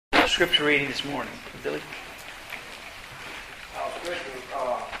scripture reading this morning. Billy? Our scripture is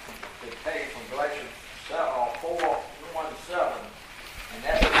taken from Galatians 4, 1-7. And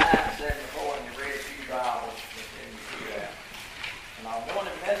that's 9:74 in the Red Pew Bible. And our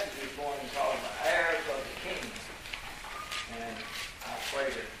morning message this morning is called the heirs of the kingdom. And I pray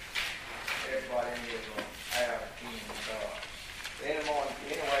that everybody in here will heir of the kingdom of God.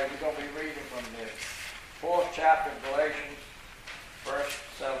 Anyway, we're going to be reading from the 4th chapter of Galatians, first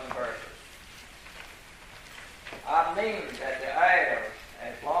 7 verses. I mean that the heir,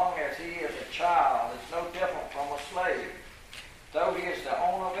 as long as he is a child, is no different from a slave, though he is the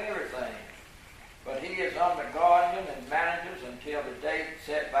owner of everything. But he is under guardian and managers until the date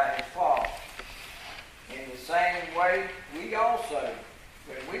set by his father. In the same way, we also,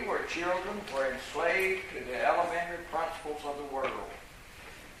 when we were children, were enslaved to the elementary principles of the world.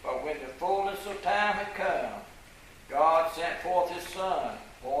 But when the fullness of time had come, God sent forth his Son,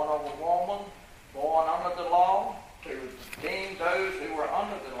 born of a woman, born under the law, to redeem those who were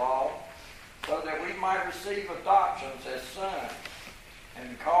under the law, so that we might receive adoptions as sons.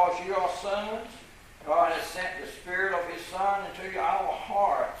 And because you are sons, God has sent the Spirit of his Son into our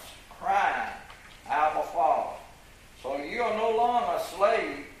hearts, crying, Abba, Father. So you are no longer a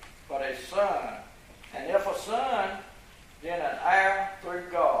slave, but a son. And if a son, then an heir through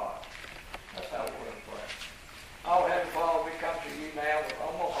God. That's how we will pray. Oh, Heavenly Father, we come to you now with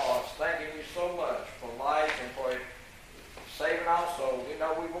humble hearts, thanking you so much for life and for saving our souls. We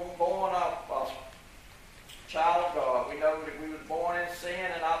know we were born a child of God. We know that we were born in sin,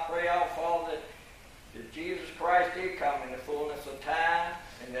 and I pray, our Father, that Jesus Christ did come in the fullness of time,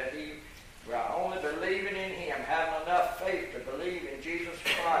 and that we are only believing in him, having enough faith to believe in Jesus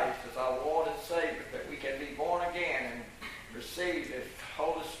Christ as our Lord and Savior, that we can be born again and receive the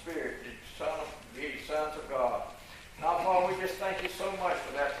Holy Spirit, the sons of God. Now, Father, we just thank you so much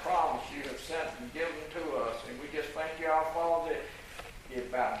for that promise you have sent and given to us. And we just thank you, our Father,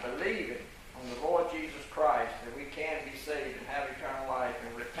 that by believing on the Lord Jesus Christ, that we can be saved and have eternal life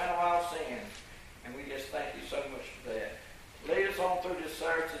and repent of our sins. And we just thank you so much for that. Lead us on through this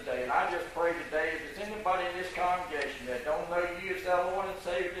service today. And I just pray today, if there's anybody in this congregation that don't know you as their Lord and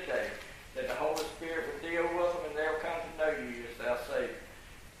Savior today, that the Holy Spirit will deal with them and they'll come to know you as their Savior.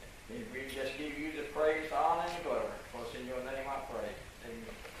 And we just give you the praise, the honor, and the glory. For it's in your name I pray.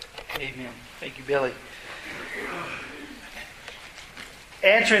 Amen. Amen. Thank you, Billy.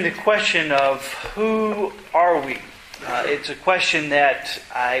 Answering the question of who are we? It's a question that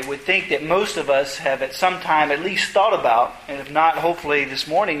I would think that most of us have at some time at least thought about, and if not, hopefully this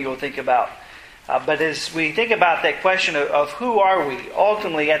morning you'll think about. But as we think about that question of who are we,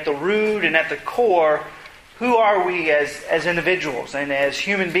 ultimately at the root and at the core, who are we as individuals and as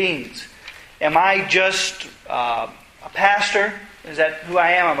human beings? Am I just a pastor? Is that who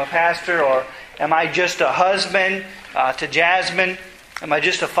I am? I'm a pastor. Or am I just a husband to Jasmine? Am I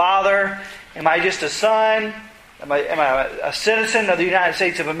just a father? Am I just a son? Am I a citizen of the United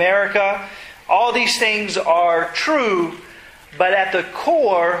States of America? All these things are true, but at the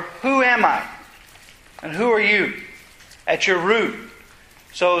core, who am I? And who are you? At your root.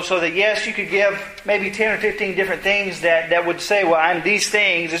 So that yes, you could give maybe 10 or 15 different things that would say, well, I'm these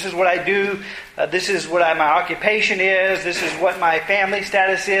things, this is what I do, this is what my occupation is, this is what my family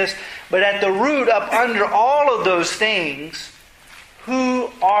status is. But at the root, up under all of those things, who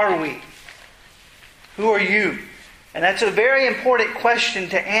are we? Who are you? And that's a very important question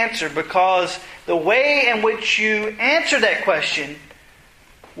to answer, because the way in which you answer that question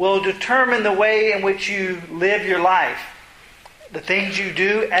will determine the way in which you live your life, the things you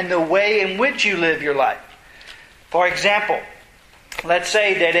do, and the way in which you live your life. For example, let's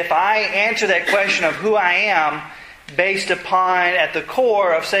say that if I answer that question of who I am based upon at the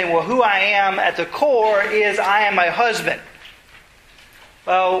core of saying, well, who I am at the core is I am a husband.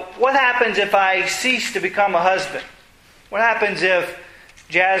 Well, what happens if I cease to become a husband? What happens if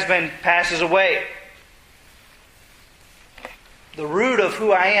Jasmine passes away? The root of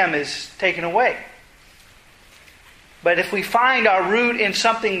who I am is taken away. But if we find our root in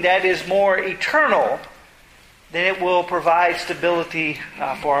something that is more eternal, then it will provide stability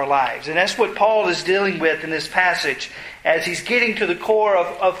for our lives. And that's what Paul is dealing with in this passage as he's getting to the core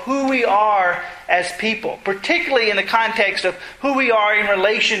of who we are as people, particularly in the context of who we are in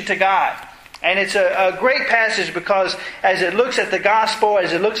relation to God. And it's a great passage because as it looks at the gospel,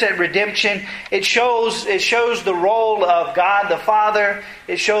 as it looks at redemption, it shows the role of God the Father,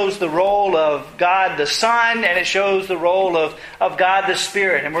 it shows the role of God the Son, and it shows the role of God the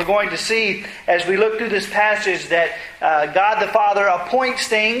Spirit. And we're going to see as we look through this passage that God the Father appoints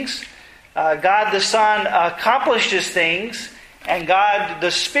things, God the Son accomplishes things, and God,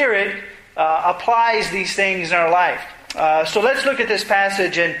 the Spirit, applies these things in our life. So let's look at this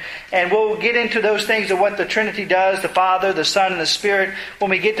passage, and we'll get into those things of what the Trinity does, the Father, the Son, and the Spirit,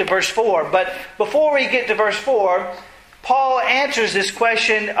 when we get to verse 4. But before we get to verse 4, Paul answers this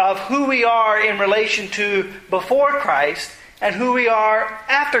question of who we are in relation to before Christ and who we are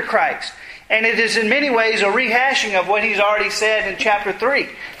after Christ. And it is in many ways a rehashing of what he's already said in chapter 3.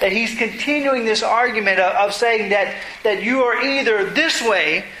 That he's continuing this argument of saying that you are either this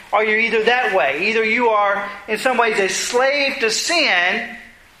way or you're either that way. Either you are in some ways a slave to sin,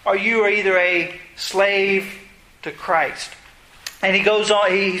 or you are either a slave to Christ. And he goes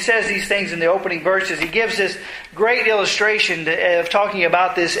on, he says these things in the opening verses. He gives this great illustration of talking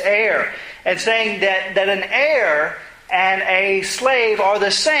about this heir, and saying that an heir and a slave are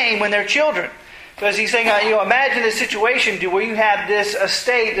the same when they're children. Because he's saying, imagine a situation where you have this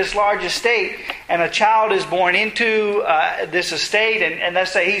estate, this large estate, and a child is born into this estate, and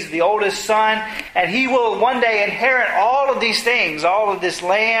let's say he's the oldest son, and he will one day inherit all of these things, all of this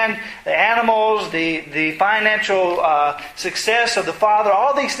land, the animals, the financial success of the father,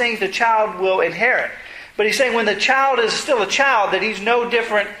 all these things the child will inherit. But he's saying when the child is still a child, that he's no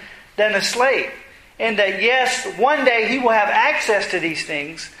different than a slave. And that yes, one day he will have access to these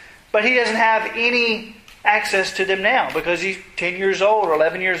things, but he doesn't have any access to them now because he's 10 years old or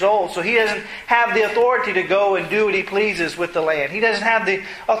 11 years old. So he doesn't have the authority to go and do what he pleases with the land. He doesn't have the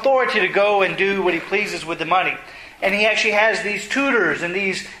authority to go and do what he pleases with the money. And he actually has these tutors and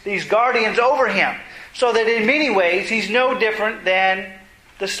these guardians over him. So that in many ways he's no different than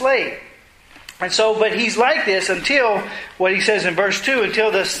the slave. And so, but he's like this until, what he says in verse 2,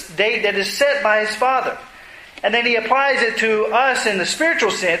 until the date that is set by his Father. And then he applies it to us in the spiritual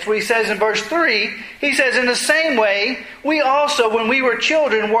sense, where he says in verse 3, he says, in the same way, we also, when we were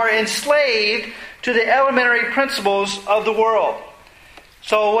children, were enslaved to the elementary principles of the world.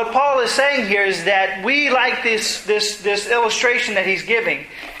 So what Paul is saying here is that we, like this illustration that he's giving,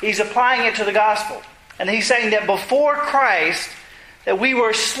 he's applying it to the gospel. And he's saying that before Christ, that we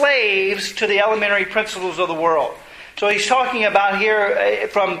were slaves to the elementary principles of the world. So he's talking about here,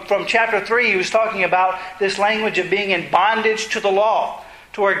 from chapter 3, he was talking about this language of being in bondage to the law.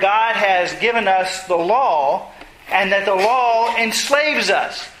 To where God has given us the law, and that the law enslaves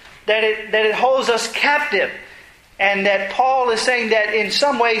us. That it holds us captive. And that Paul is saying that in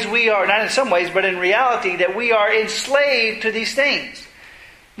some ways we are, not in some ways, but in reality, that we are enslaved to these things.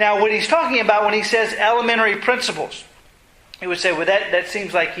 Now what he's talking about when he says elementary principles, he would say, well, that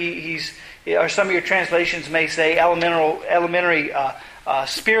seems like he's, or some of your translations may say elementary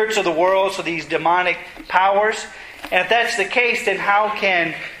spirits of the world, so these demonic powers. And if that's the case, then how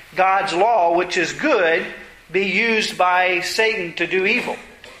can God's law, which is good, be used by Satan to do evil?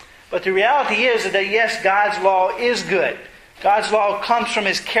 But the reality is that yes, God's law is good. God's law comes from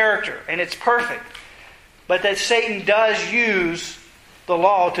His character, and it's perfect. But that Satan does use the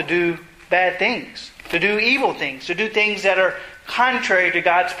law to do bad things, to do evil things, to do things that are contrary to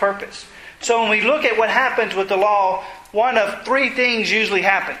God's purpose. So when we look at what happens with the law, one of three things usually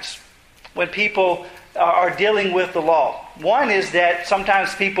happens when people are dealing with the law. One is that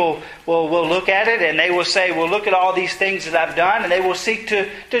sometimes people will look at it and they will say, well, look at all these things that I've done, and they will seek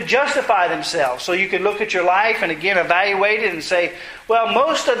to justify themselves. So you can look at your life and again evaluate it and say, well,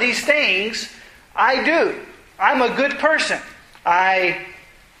 most of these things I do. I'm a good person. I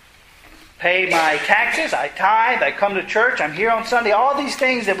pay my taxes, I tithe, I come to church, I'm here on Sunday. All these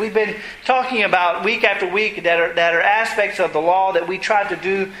things that we've been talking about week after week that are aspects of the law that we try to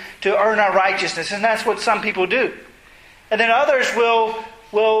do to earn our righteousness. And that's what some people do. And then others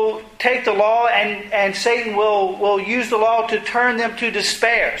will take the law and Satan will use the law to turn them to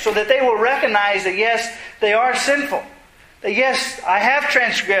despair. So that they will recognize that yes, they are sinful. That yes, I have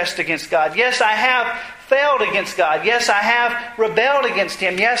transgressed against God. Yes, I have failed against God. Yes, I have rebelled against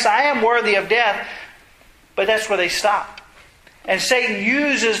Him. Yes, I am worthy of death. But that's where they stop. And Satan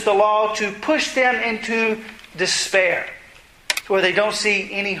uses the law to push them into despair, to where they don't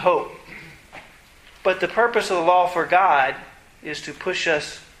see any hope. But the purpose of the law for God is to push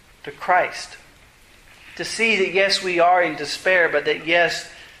us to Christ. To see that yes, we are in despair, but that yes,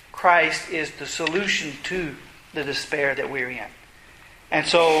 Christ is the solution to the despair that we're in. And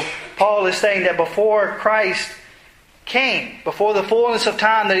so Paul is saying that before Christ came, before the fullness of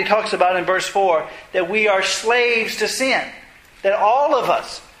time that he talks about in verse 4, that we are slaves to sin. That all of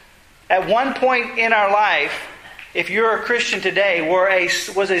us, at one point in our life, if you're a Christian today,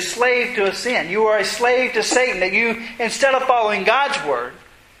 was a slave to a sin. You were a slave to Satan. That you, instead of following God's word,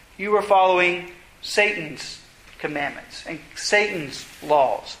 you were following Satan's commandments and Satan's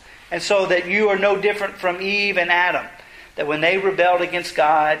laws. And so that you are no different from Eve and Adam. that when they rebelled against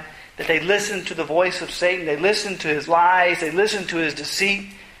God, that they listened to the voice of Satan, they listened to his lies, they listened to his deceit.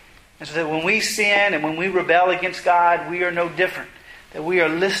 And so that when we sin and when we rebel against God, we are no different. That we are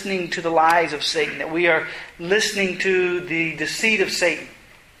listening to the lies of Satan, that we are listening to the deceit of Satan.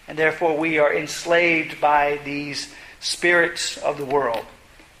 And therefore we are enslaved by these spirits of the world.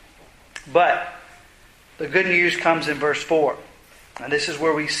 But the good news comes in verse 4. And this is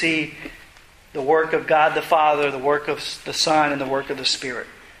where we see the work of God the Father, the work of the Son, and the work of the Spirit.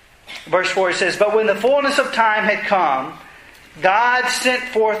 Verse 4 says, "But when the fullness of time had come, God sent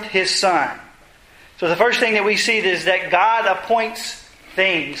forth His Son." So the first thing that we see is that God appoints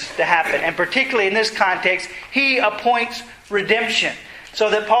things to happen. And particularly in this context, He appoints redemption. So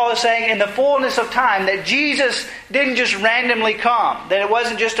that Paul is saying in the fullness of time that Jesus didn't just randomly come. That it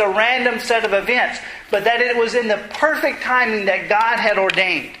wasn't just a random set of events. But that it was in the perfect timing that God had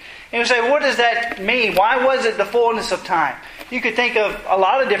ordained. And you say, what does that mean? Why was it the fullness of time? You could think of a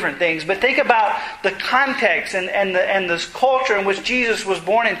lot of different things. But think about the context and the culture in which Jesus was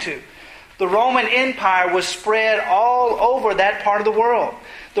born into. The Roman Empire was spread all over that part of the world.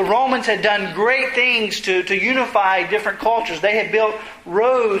 The Romans had done great things to unify different cultures. They had built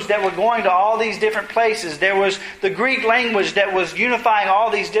roads that were going to all these different places. There was the Greek language that was unifying all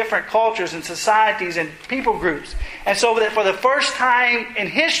these different cultures and societies and people groups. And so that for the first time in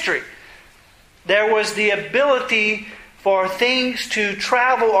history, there was the ability for things to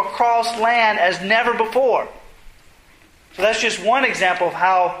travel across land as never before. So that's just one example of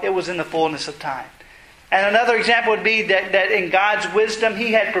how it was in the fullness of time. And another example would be that in God's wisdom,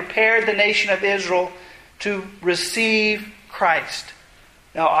 He had prepared the nation of Israel to receive Christ.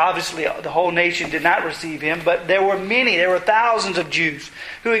 Now, obviously, the whole nation did not receive Him, but there were thousands of Jews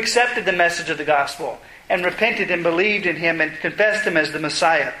who accepted the message of the gospel and repented and believed in Him and confessed Him as the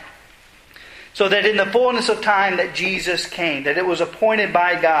Messiah. So that in the fullness of time that Jesus came, that it was appointed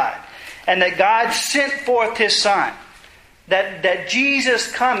by God, and that God sent forth His Son. That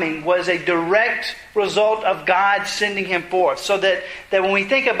Jesus coming was a direct result of God sending Him forth. So that when we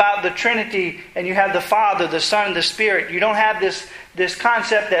think about the Trinity and you have the Father, the Son, and the Spirit, you don't have this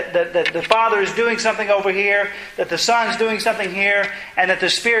concept that the Father is doing something over here, that the Son's doing something here, and that the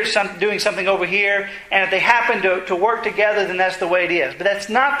Spirit's doing something over here, and if they happen to work together, then that's the way it is. But that's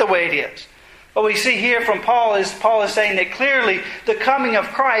not the way it is. What we see here from Paul is saying that clearly the coming of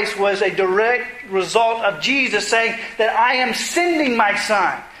Christ was a direct result of Jesus saying that I am sending my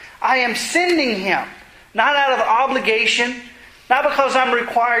Son. I am sending Him. Not out of obligation, not because I'm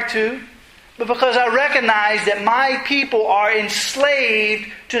required to, but because I recognize that my people are enslaved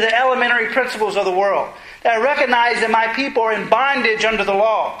to the elementary principles of the world. That I recognize that my people are in bondage under the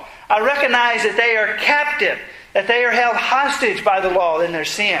law. I recognize that they are captive, that they are held hostage by the law in their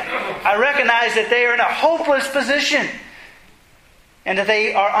sin. I recognize that they are in a hopeless position and that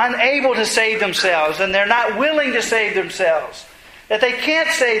they are unable to save themselves and they're not willing to save themselves, that they can't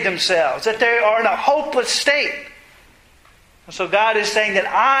save themselves, that they are in a hopeless state. And so God is saying that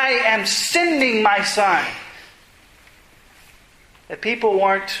I am sending my Son. That people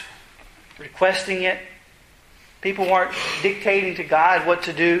weren't requesting it. People weren't dictating to God what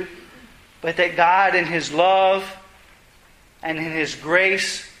to do. But that God in His love and in His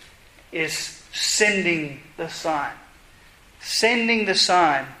grace is sending the Son. Sending the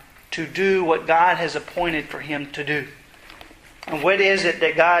Son to do what God has appointed for Him to do. And what is it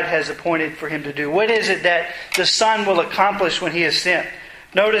that God has appointed for Him to do? What is it that the Son will accomplish when He is sent?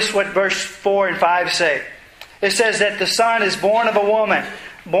 Notice what verse 4 and 5 say. It says that the Son is born of a woman,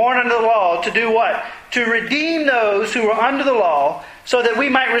 born under the law, to do what? To redeem those who are under the law, so that we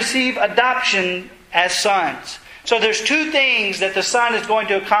might receive adoption as sons. So there's two things that the Son is going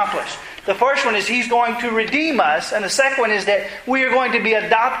to accomplish. The first one is He's going to redeem us, and the second one is that we are going to be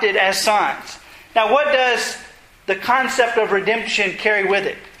adopted as sons. Now, what does the concept of redemption carry with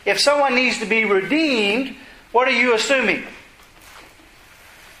it? If someone needs to be redeemed, what are you assuming?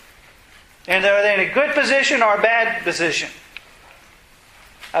 And are they in a good position or a bad position?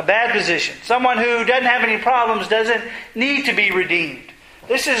 A bad position. Someone who doesn't have any problems doesn't need to be redeemed.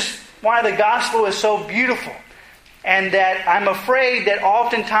 This is why the gospel is so beautiful. And that I'm afraid that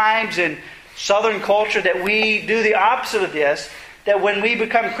oftentimes in Southern culture that we do the opposite of this. That when we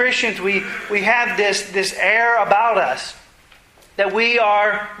become Christians, we have this air about us. That we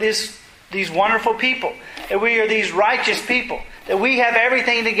are these wonderful people. That we are these righteous people. That we have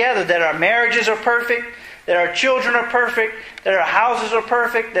everything together. That our marriages are perfect. That our children are perfect, that our houses are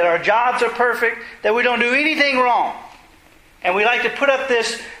perfect, that our jobs are perfect, that we don't do anything wrong. And we like to put up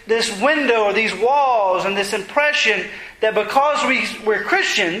this window or these walls and this impression that because we're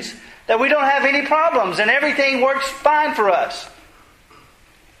Christians, that we don't have any problems and everything works fine for us.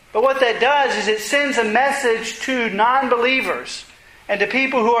 But what that does is it sends a message to non-believers and to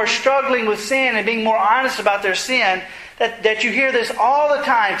people who are struggling with sin and being more honest about their sin, that you hear this all the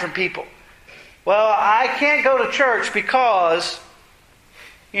time from people. Well, I can't go to church because,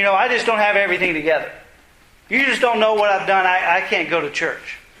 I just don't have everything together. You just don't know what I've done. I can't go to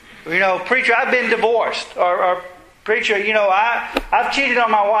church. Preacher, I've been divorced. Or preacher, I've cheated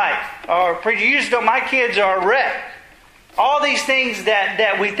on my wife. Or preacher, you just don't, my kids are a wreck. All these things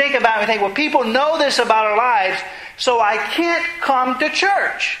that we think about and we think, well, people know this about our lives, so I can't come to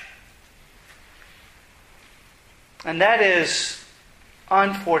church. And that is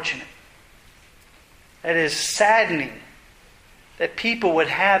unfortunate. That is saddening that people would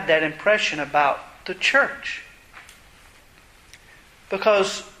have that impression about the church.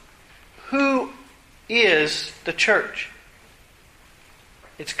 Because who is the church?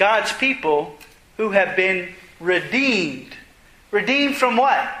 It's God's people who have been redeemed. Redeemed from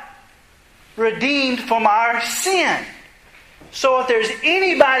what? Redeemed from our sin. So if there's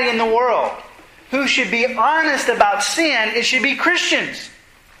anybody in the world who should be honest about sin, it should be Christians.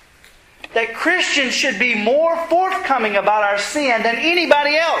 That Christians should be more forthcoming about our sin than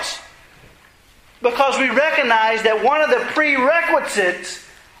anybody else. Because we recognize that one of the prerequisites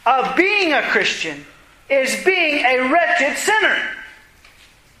of being a Christian is being a wretched sinner.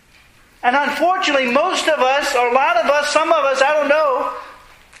 And unfortunately, most of us, or a lot of us, some of us, I don't know,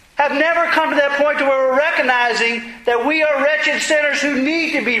 have never come to that point to where we're recognizing that we are wretched sinners who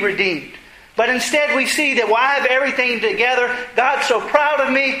need to be redeemed. But instead we see that, I have everything together. God's so proud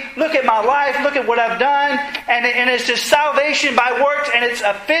of me. Look at my life. Look at what I've done. And it's just salvation by works. And it's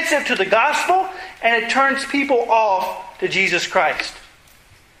offensive to the gospel. And it turns people off to Jesus Christ.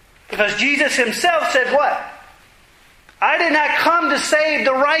 Because Jesus Himself said what? I did not come to save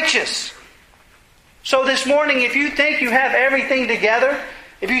the righteous. So this morning, if you think you have everything together,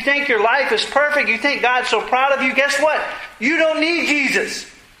 if you think your life is perfect, you think God's so proud of you, guess what? You don't need Jesus.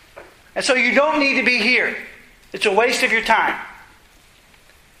 And so you don't need to be here. It's a waste of your time.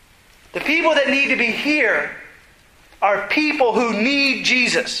 The people that need to be here are people who need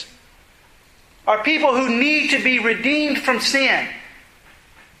Jesus. Are people who need to be redeemed from sin.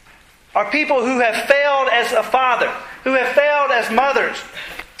 Are people who have failed as a father, who have failed as mothers,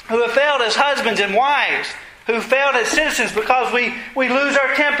 who have failed as husbands and wives, who failed as citizens because we lose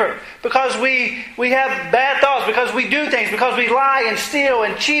our temper, because we have bad thoughts, because we do things, because we lie and steal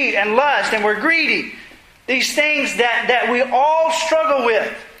and cheat and lust and we're greedy. These things that we all struggle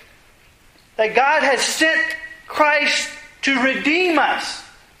with. That God has sent Christ to redeem us.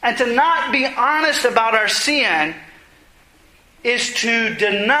 And to not be honest about our sin is to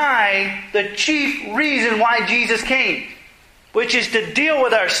deny the chief reason why Jesus came, which is to deal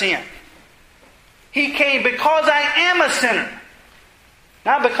with our sin. He came because I am a sinner,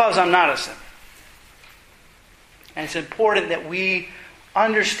 not because I'm not a sinner. And it's important that we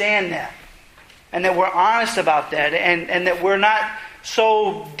understand that, and that we're honest about that, and that we're not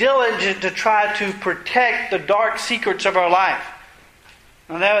so diligent to try to protect the dark secrets of our life.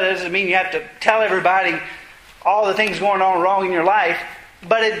 Now, that doesn't mean you have to tell everybody all the things going on wrong in your life,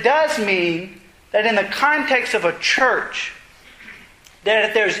 but it does mean that in the context of a church, that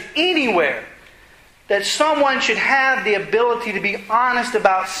if there's anywhere that someone should have the ability to be honest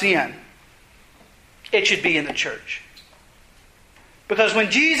about sin, it should be in the church. Because when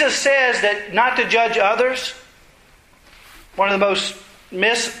Jesus says that not to judge others, one of the most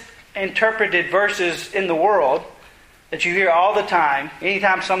misinterpreted verses in the world that you hear all the time,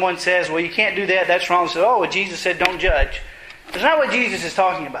 anytime someone says, well, you can't do that, that's wrong, so, well, Jesus said don't judge. That's not what Jesus is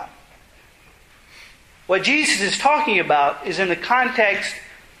talking about. What Jesus is talking about is in the context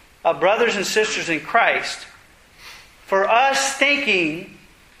of brothers and sisters in Christ, for us thinking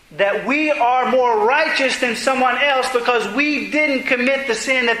that we are more righteous than someone else because we didn't commit the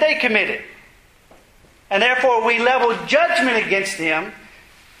sin that they committed. And therefore we level judgment against them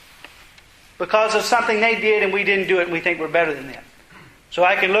because of something they did and we didn't do it and we think we're better than them. So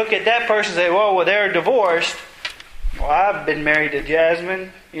I can look at that person and say, well, they're divorced. Well, I've been married to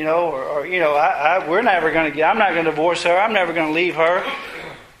Jasmine, we're never going to I'm not going to divorce her. I'm never going to leave her.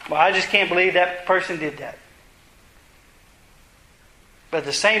 Well, I just can't believe that person did that. But at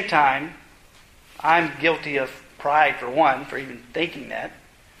the same time, I'm guilty of pride, for one, for even thinking that.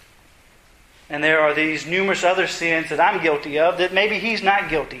 And there are these numerous other sins that I'm guilty of that maybe he's not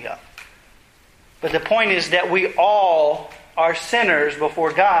guilty of. But the point is that we all are sinners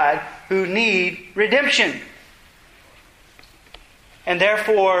before God who need redemption. And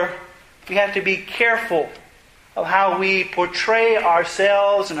therefore, we have to be careful of how we portray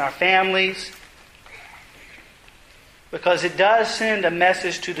ourselves and our families, because it does send a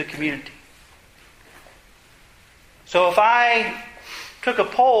message to the community. So if I took a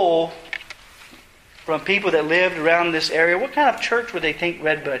poll from people that lived around this area, what kind of church would they think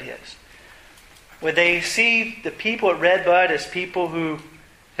Redbud is? Would they see the people at Redbud as people who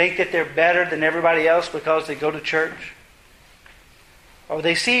think that they're better than everybody else because they go to church? Or would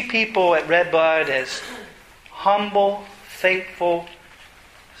they see people at Redbud as humble, thankful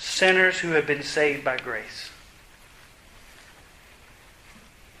sinners who have been saved by grace?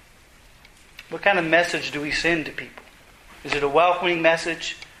 What kind of message do we send to people? Is it a welcoming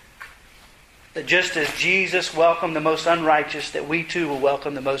message? That just as Jesus welcomed the most unrighteous, that we too will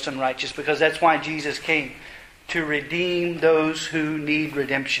welcome the most unrighteous, because that's why Jesus came, to redeem those who need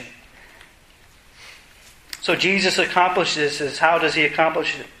redemption. So Jesus accomplished this. How does He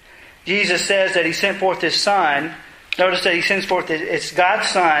accomplish it? Jesus says that He sent forth His Son. Notice that He sends forth, it's God's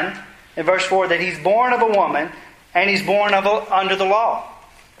Son, in verse 4, that He's born of a woman, and He's born under the law.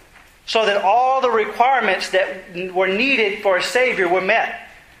 So that all the requirements that were needed for a Savior were met.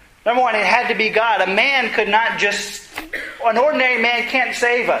 Number one, it had to be God. A man could not an ordinary man can't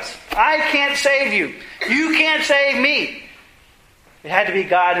save us. I can't save you. You can't save me. It had to be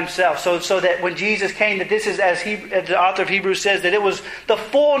God Himself. So that when Jesus came, that this is, as the author of Hebrews says, that it was the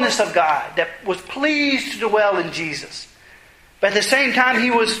fullness of God that was pleased to dwell in Jesus. But at the same time,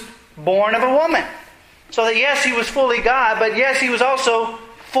 He was born of a woman. So that yes, He was fully God, but yes, He was also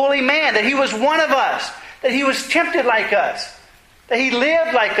fully man. That He was one of us. That He was tempted like us. That He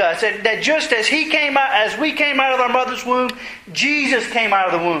lived like us. That just as He came out, as we came out of our mother's womb, Jesus came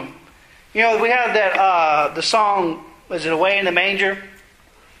out of the womb. You know, we have that the song, was it Away in the Manger?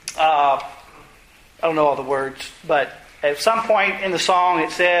 I don't know all the words, but at some point in the song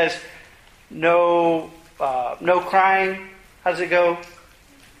it says, no crying. How does it go?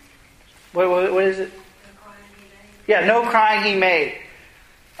 What is it? Yeah, no crying He made.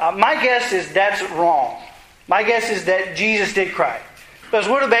 My guess is that's wrong. My guess is that Jesus did cry. Because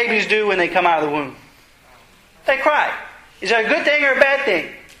what do babies do when they come out of the womb? They cry. Is that a good thing or a bad thing?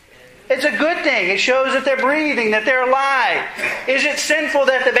 It's a good thing. It shows that they're breathing, that they're alive. Is it sinful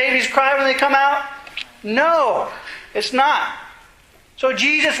that the babies cry when they come out? No, it's not. So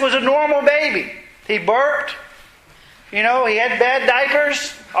Jesus was a normal baby. He burped. You know, He had bad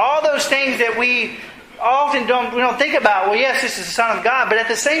diapers. All those things that we often don't think about. Well, yes, this is the Son of God. But at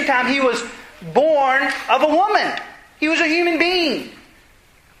the same time, He was born of a woman. He was a human being.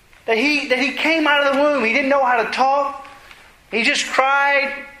 That he came out of the womb. He didn't know how to talk. He just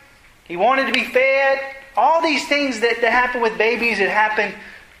cried. He wanted to be fed. All these things that happen with babies, it happened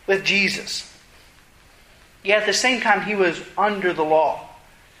with Jesus. Yet at the same time, He was under the law.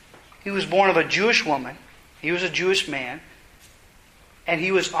 He was born of a Jewish woman. He was a Jewish man. And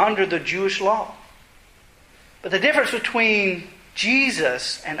He was under the Jewish law. But the difference between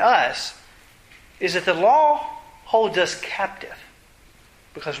Jesus and us is that the law holds us captive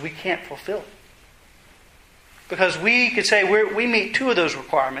because we can't fulfill it. Because we could say we meet two of those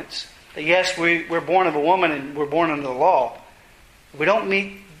requirements. That yes, we're born of a woman and we're born under the law. We don't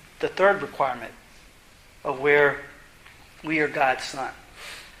meet the third requirement of where we are God's Son.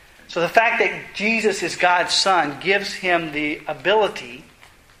 So the fact that Jesus is God's Son gives Him the ability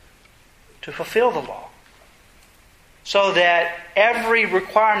to fulfill the law. So that every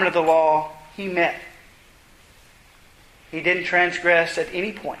requirement of the law He met. He didn't transgress at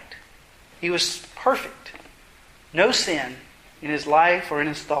any point. He was perfect. No sin in His life or in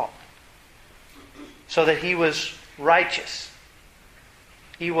His thought. So that He was righteous.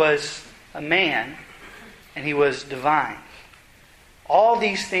 He was a man and He was divine. All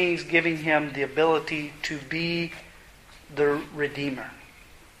these things giving Him the ability to be the Redeemer.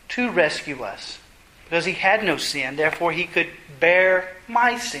 To rescue us. Because He had no sin, therefore He could bear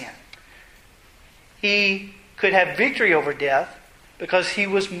my sin. He could have victory over death because He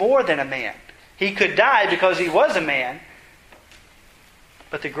was more than a man. He could die because He was a man,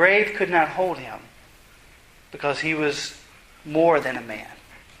 but the grave could not hold Him because He was more than a man.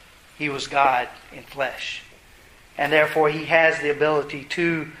 He was God in flesh. And therefore He has the ability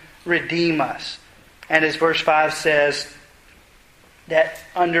to redeem us. And as verse 5 says, that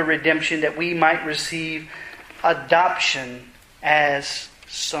under redemption that we might receive adoption as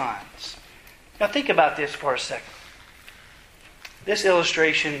sons. Now think about this for a second. This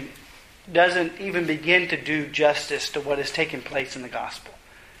illustration doesn't even begin to do justice to what has taken place in the gospel.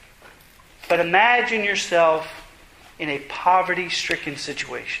 But imagine yourself in a poverty-stricken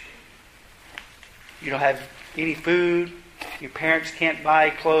situation. You don't have any food. Your parents can't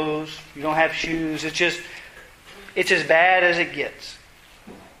buy clothes. You don't have shoes. It's just it's as bad as it gets.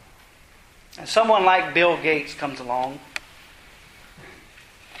 And someone like Bill Gates comes along,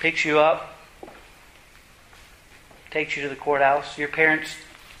 picks you up, takes you to the courthouse. Your parents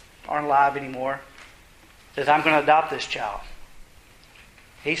aren't alive anymore. Says, I'm going to adopt this child.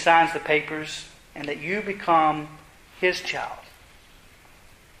 He signs the papers, and that you become his child.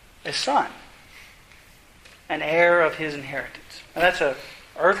 A son. An heir of his inheritance. Now that's an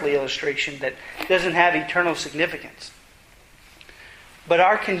earthly illustration that doesn't have eternal significance. But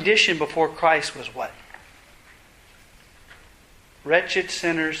our condition before Christ was what? Wretched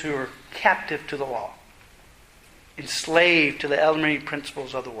sinners who are captive to the law. Enslaved to the elementary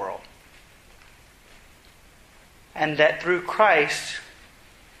principles of the world. And that through Christ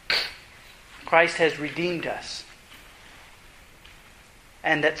has redeemed us.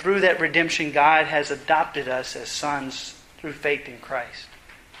 And that through that redemption, God has adopted us as sons through faith in Christ.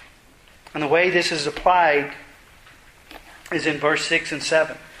 And the way this is applied is in verse 6 and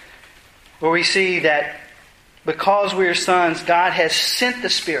 7, where we see that because we are sons, God has sent the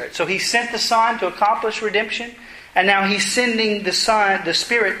Spirit. So He sent the Son to accomplish redemption, and now He's sending the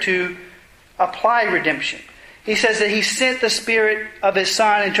Spirit to apply redemption. He says that He sent the Spirit of His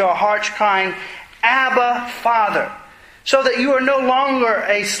Son into our hearts, crying, Abba, Father. So that you are no longer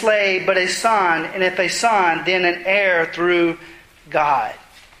a slave, but a son, and if a son, then an heir through God.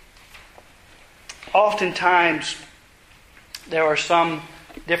 Oftentimes, there are some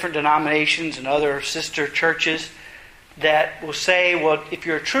different denominations and other sister churches that will say, well, if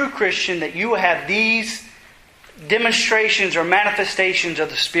you're a true Christian, that you will have these demonstrations or manifestations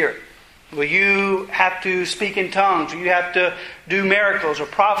of the Spirit. Will you have to speak in tongues? Will you have to do miracles or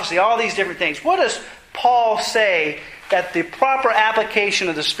prophecy? All these different things. What does Paul say that the proper application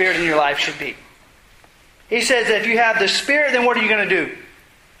of the Spirit in your life should be? He says that if you have the Spirit, then what are you going to do?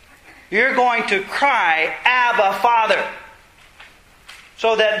 You're going to cry, Abba, Father.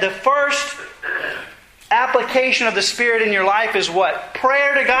 So that the first application of the Spirit in your life is what?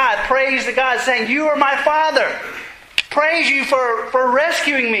 Prayer to God, praise to God, saying, you are my Father. Praise you for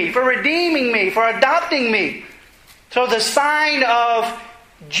rescuing me, for redeeming me, for adopting me. So the sign of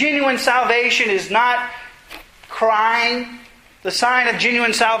genuine salvation is not crying. The sign of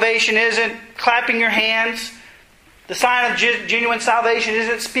genuine salvation isn't clapping your hands. The sign of genuine salvation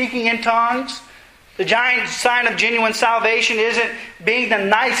isn't speaking in tongues. The giant sign of genuine salvation isn't being the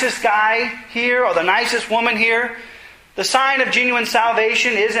nicest guy here or the nicest woman here. The sign of genuine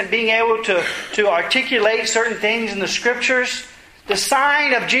salvation isn't being able to articulate certain things in the Scriptures. The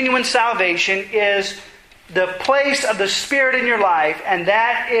sign of genuine salvation is the place of the Spirit in your life, and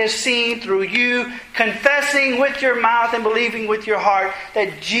that is seen through you confessing with your mouth and believing with your heart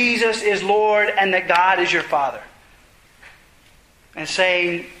that Jesus is Lord and that God is your Father. And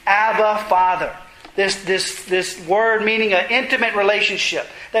saying, Abba, Father. This word meaning an intimate relationship.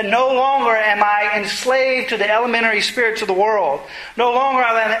 That no longer am I enslaved to the elementary spirits of the world. No longer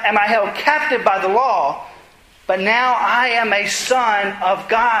am I held captive by the law. But now I am a son of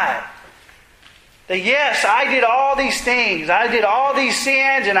God. That yes, I did all these things. I did all these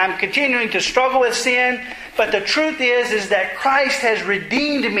sins and I'm continuing to struggle with sin. But the truth is that Christ has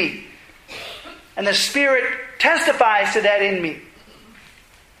redeemed me. And the Spirit testifies to that in me.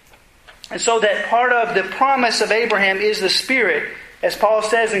 And so that part of the promise of Abraham is the Spirit, as Paul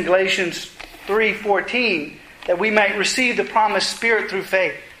says in Galatians 3:14, that we might receive the promised Spirit through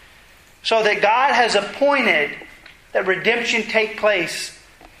faith. So that God has appointed that redemption take place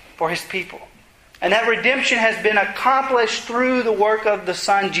for His people. And that redemption has been accomplished through the work of the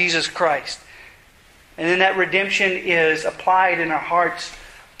Son, Jesus Christ. And then that redemption is applied in our hearts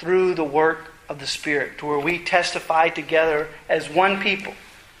through the work of the Spirit, to where we testify together as one people.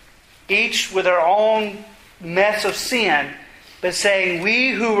 Each with our own mess of sin, but saying,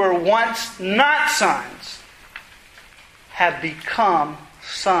 we who were once not sons have become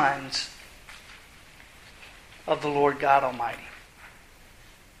sons of the Lord God Almighty.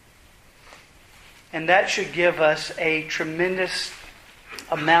 And that should give us a tremendous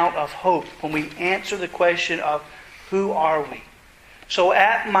amount of hope when we answer the question of who are we? So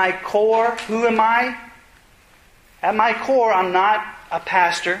at my core, who am I? At my core, I'm not a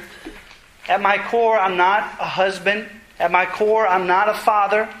pastor. At my core, I'm not a husband. At my core, I'm not a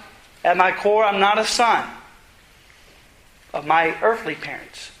father. At my core, I'm not a son of my earthly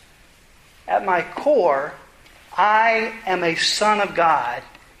parents. At my core, I am a son of God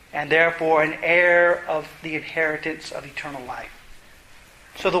and therefore an heir of the inheritance of eternal life.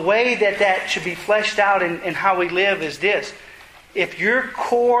 So the way that should be fleshed out in how we live is this. If your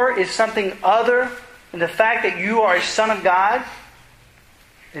core is something other than the fact that you are a son of God,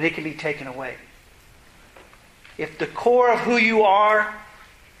 then it can be taken away. If the core of who you are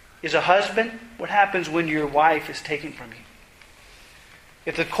is a husband, what happens when your wife is taken from you?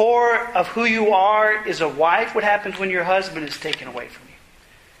 If the core of who you are is a wife, what happens when your husband is taken away from you?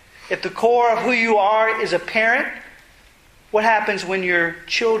 If the core of who you are is a parent, what happens when your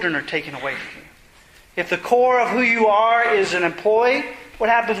children are taken away from you? If the core of who you are is an employee, what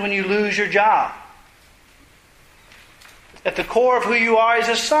happens when you lose your job? If the core of who you are is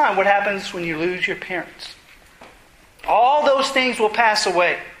a son, what happens when you lose your parents? All those things will pass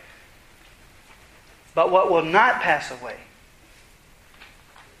away. But what will not pass away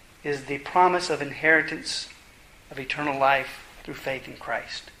is the promise of inheritance of eternal life through faith in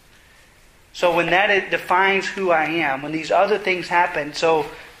Christ. So when that defines who I am, when these other things happen, so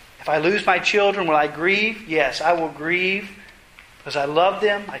if I lose my children, will I grieve? Yes, I will grieve because I love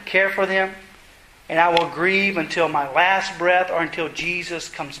them, I care for them, and I will grieve until my last breath or until Jesus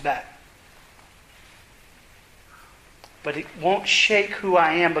comes back. But it won't shake who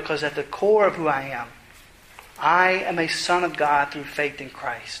I am, because at the core of who I am a son of God through faith in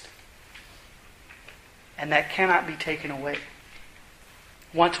Christ. And that cannot be taken away.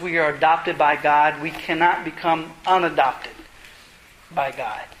 Once we are adopted by God, we cannot become unadopted by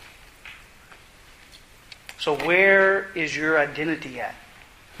God. So where is your identity at?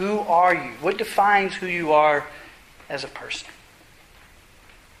 Who are you? What defines who you are as a person?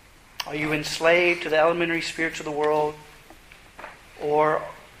 Are you enslaved to the elementary spirits of the world? Or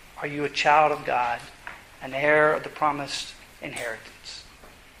are you a child of God, an heir of the promised inheritance?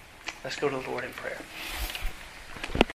 Let's go to the Lord in prayer.